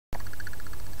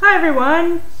Hi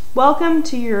everyone! Welcome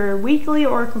to your weekly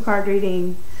oracle card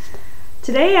reading.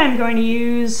 Today I'm going to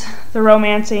use The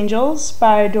Romance Angels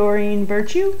by Doreen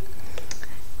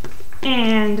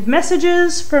and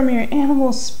Messages from Your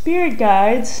Animal Spirit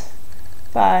Guides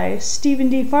by Stephen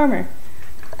D. Farmer.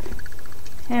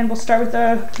 And we'll start with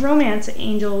the Romance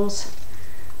Angels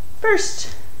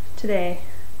first today.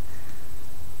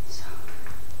 So,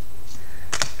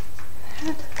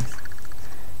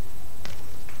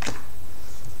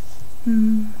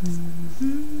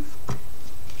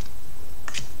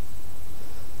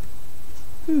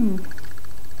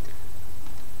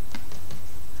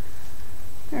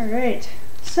 Alright,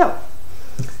 so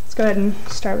let's go ahead and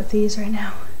start with these right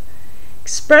now.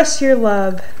 Express your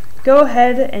love. Go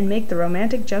ahead and make the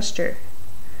romantic gesture.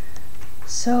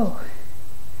 So,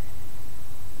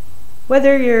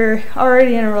 whether you're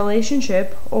already in a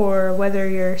relationship or whether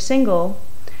you're single,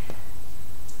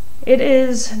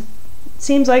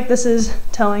 seems like this is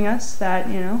telling us that,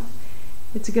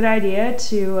 it's a good idea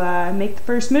to make the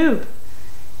first move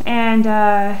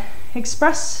and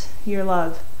express your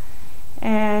love.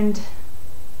 And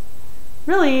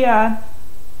really,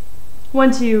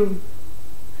 once you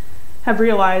have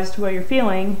realized what you're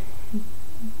feeling,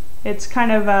 it's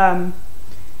kind of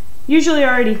usually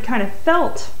already kind of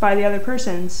felt by the other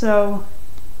person. So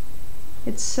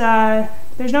it's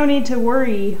there's no need to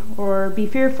worry or be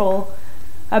fearful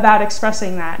about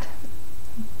expressing that,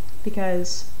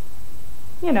 because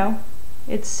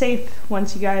it's safe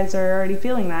once you guys are already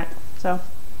feeling that. So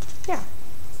yeah.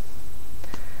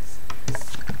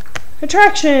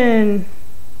 Attraction.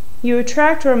 You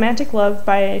attract romantic love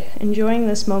by enjoying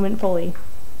this moment fully.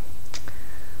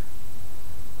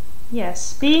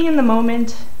 Yes, being in the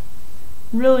moment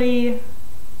really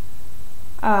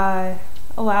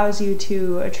allows you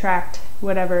to attract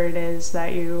whatever it is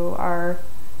that you are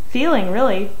feeling,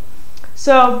 really.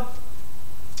 So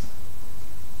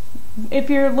if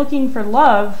you're looking for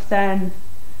love, then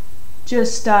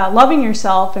just loving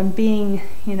yourself and being,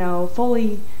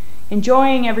 fully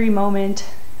enjoying every moment,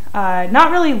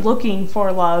 not really looking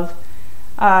for love,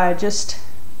 just,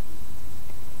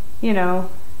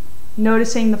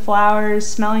 noticing the flowers,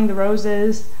 smelling the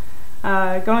roses,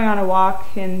 going on a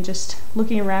walk and just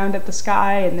looking around at the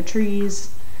sky and the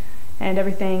trees and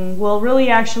everything will really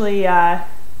actually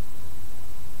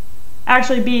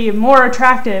be more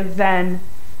attractive than,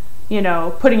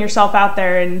 putting yourself out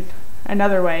there in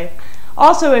another way.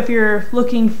 Also, if you're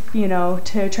looking,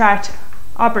 to attract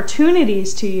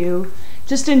opportunities to you,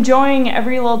 just enjoying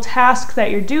every little task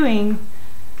that you're doing,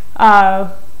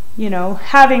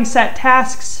 having set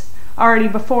tasks already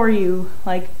before you,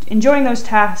 like enjoying those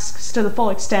tasks to the full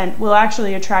extent will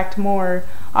actually attract more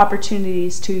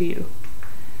opportunities to you.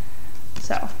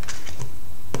 So,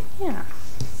 yeah.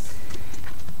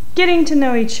 Getting to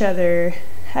know each other.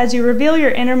 As you reveal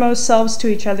your innermost selves to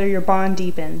each other, your bond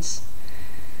deepens.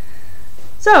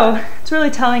 So, it's really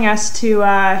telling us to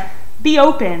be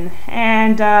open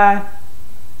and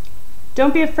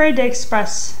don't be afraid to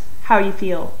express how you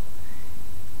feel.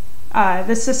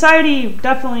 The society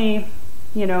definitely,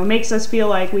 makes us feel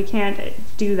like we can't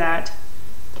do that.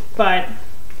 But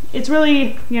it's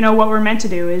really, what we're meant to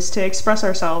do is to express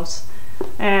ourselves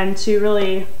and to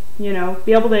really,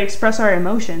 be able to express our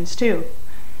emotions too.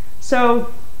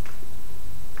 So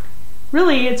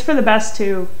really, it's for the best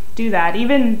to do that.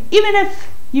 Even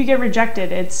if you get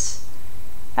rejected, it's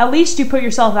at least you put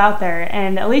yourself out there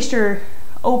and at least you're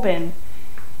open.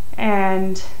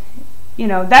 And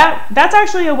that's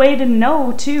actually a way to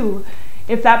know too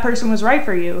if that person was right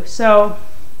for you. So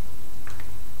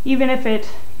even if it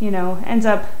ends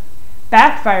up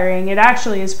backfiring, it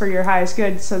actually is for your highest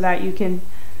good, so that you can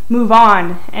move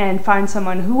on and find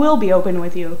someone who will be open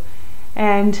with you,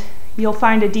 and you'll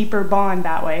find a deeper bond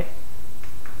that way.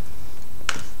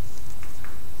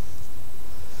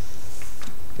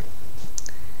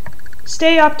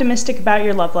 Stay optimistic about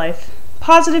your love life.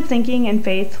 Positive thinking and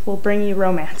faith will bring you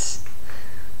romance.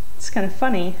 It's kind of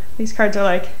funny. These cards are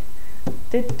like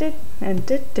dit dit and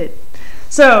dit dit.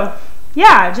 So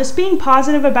yeah, just being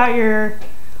positive about your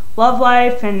love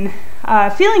life and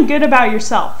feeling good about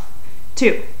yourself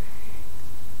too.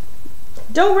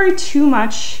 Don't worry too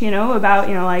much,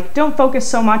 about, don't focus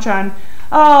so much on,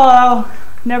 oh, I'll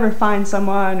never find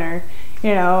someone, or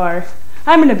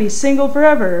I'm going to be single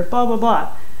forever, blah, blah,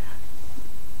 blah.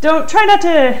 Try not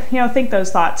to, think those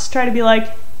thoughts. Try to be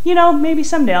like, maybe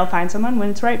someday I'll find someone when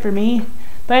it's right for me.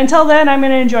 But until then, I'm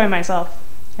going to enjoy myself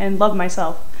and love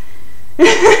myself.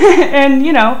 And,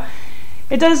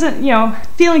 it doesn't,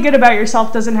 feeling good about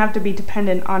yourself doesn't have to be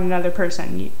dependent on another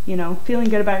person. Feeling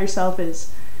good about yourself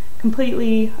is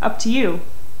completely up to you.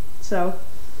 So,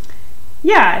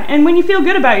 yeah, and when you feel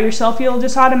good about yourself, you'll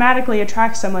just automatically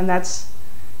attract someone that's,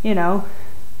 you know,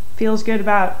 feels good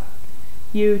about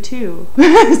you too.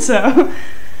 So,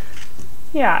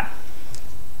 yeah.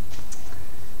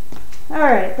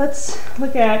 Alright, let's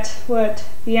look at what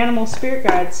the animal spirit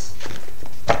guides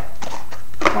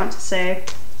want to say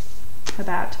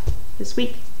about this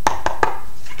week.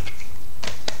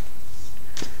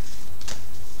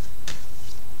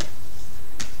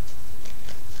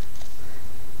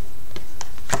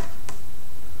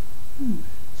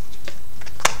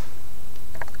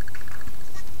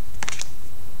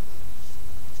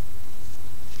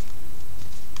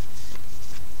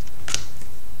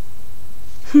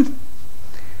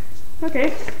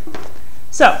 Okay,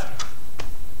 so,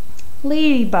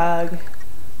 Ladybug.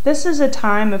 This is a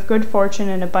time of good fortune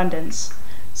and abundance,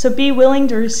 so be willing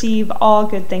to receive all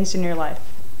good things in your life.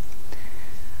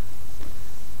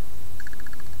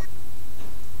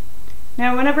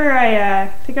 Now, whenever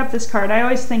I pick up this card, I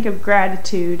always think of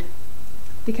gratitude,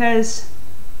 because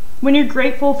when you're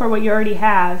grateful for what you already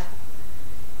have,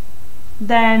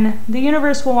 then the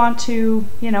universe will want to,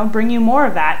 you know, bring you more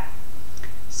of that.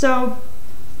 So,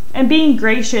 and being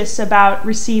gracious about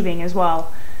receiving as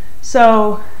well.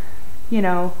 So, you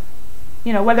know,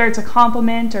 whether it's a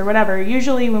compliment or whatever,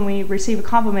 usually when we receive a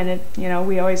compliment,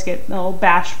 we always get a little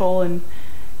bashful and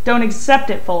don't accept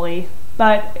it fully.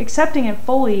 But accepting it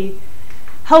fully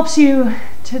helps you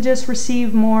to just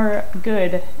receive more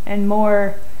good and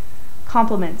more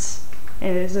compliments,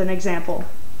 as an example.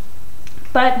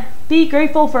 But be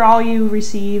grateful for all you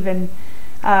receive, and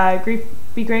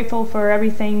be grateful for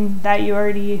everything that you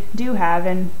already do have,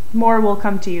 and more will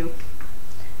come to you.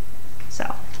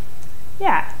 So,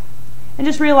 yeah. And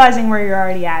just realizing where you're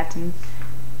already at and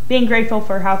being grateful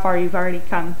for how far you've already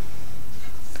come.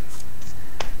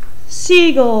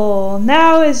 Seagull,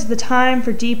 now is the time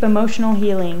for deep emotional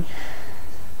healing.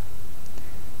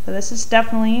 So this has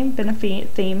definitely been a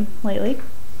theme lately.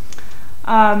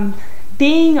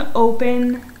 Being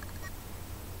open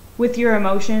with your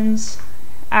emotions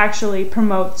actually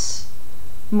promotes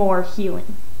more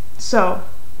healing. So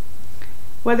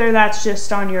whether that's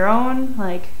just on your own,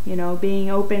 like, being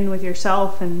open with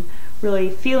yourself and really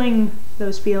feeling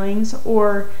those feelings,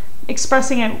 or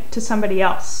expressing it to somebody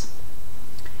else.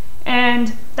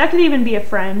 And that could even be a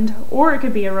friend, or it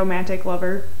could be a romantic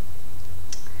lover.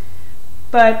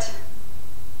 But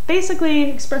basically,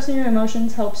 expressing your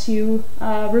emotions helps you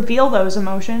reveal those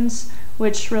emotions,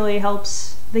 which really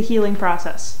helps the healing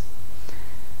process.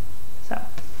 So,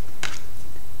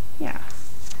 yeah.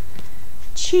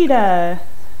 Cheetah.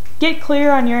 Get clear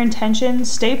on your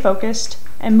intentions, stay focused,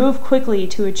 and move quickly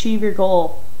to achieve your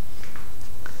goal.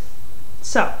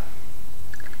 So,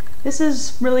 this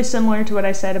is really similar to what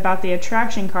I said about the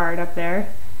attraction card up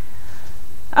there.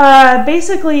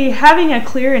 Basically, having a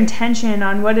clear intention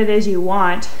on what it is you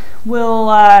want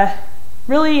will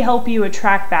really help you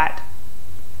attract that.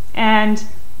 And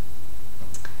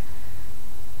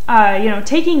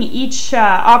taking each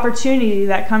opportunity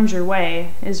that comes your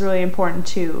way is really important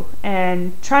too.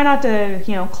 And try not to,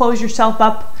 close yourself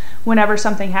up whenever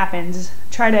something happens.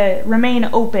 Try to remain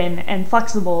open and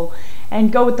flexible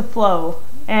and go with the flow.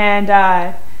 And,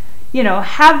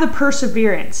 have the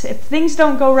perseverance. If things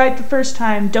don't go right the first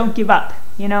time, don't give up,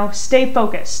 stay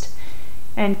focused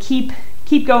and keep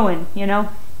going,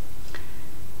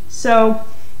 So,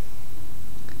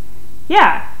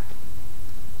 yeah.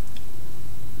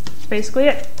 Basically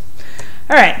it.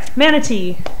 Alright,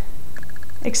 Manatee.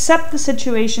 Accept the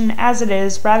situation as it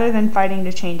is rather than fighting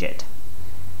to change it.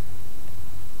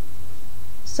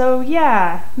 So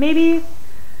yeah, maybe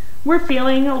we're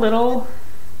feeling a little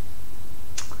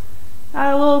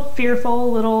fearful,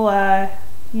 a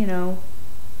little,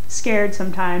 scared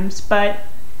sometimes, but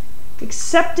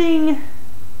accepting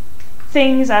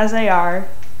things as they are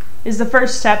is the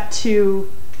first step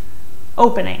to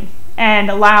opening and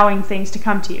allowing things to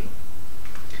come to you.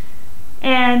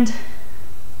 And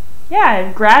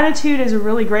yeah, gratitude is a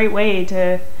really great way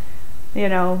to,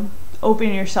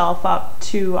 open yourself up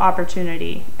to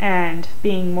opportunity and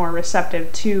being more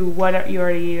receptive to what you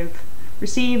already have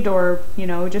received, or,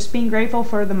 just being grateful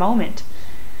for the moment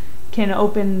can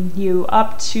open you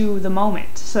up to the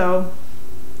moment. So,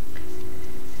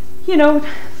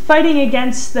 fighting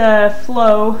against the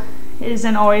flow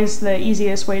isn't always the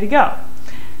easiest way to go.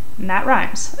 And that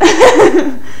rhymes.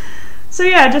 So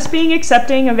yeah, just being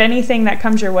accepting of anything that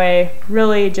comes your way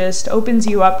really just opens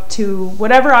you up to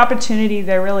whatever opportunity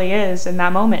there really is in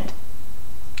that moment.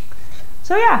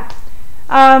 So yeah,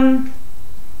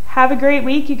 have a great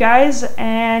week, you guys,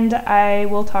 and I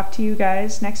will talk to you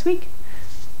guys next week.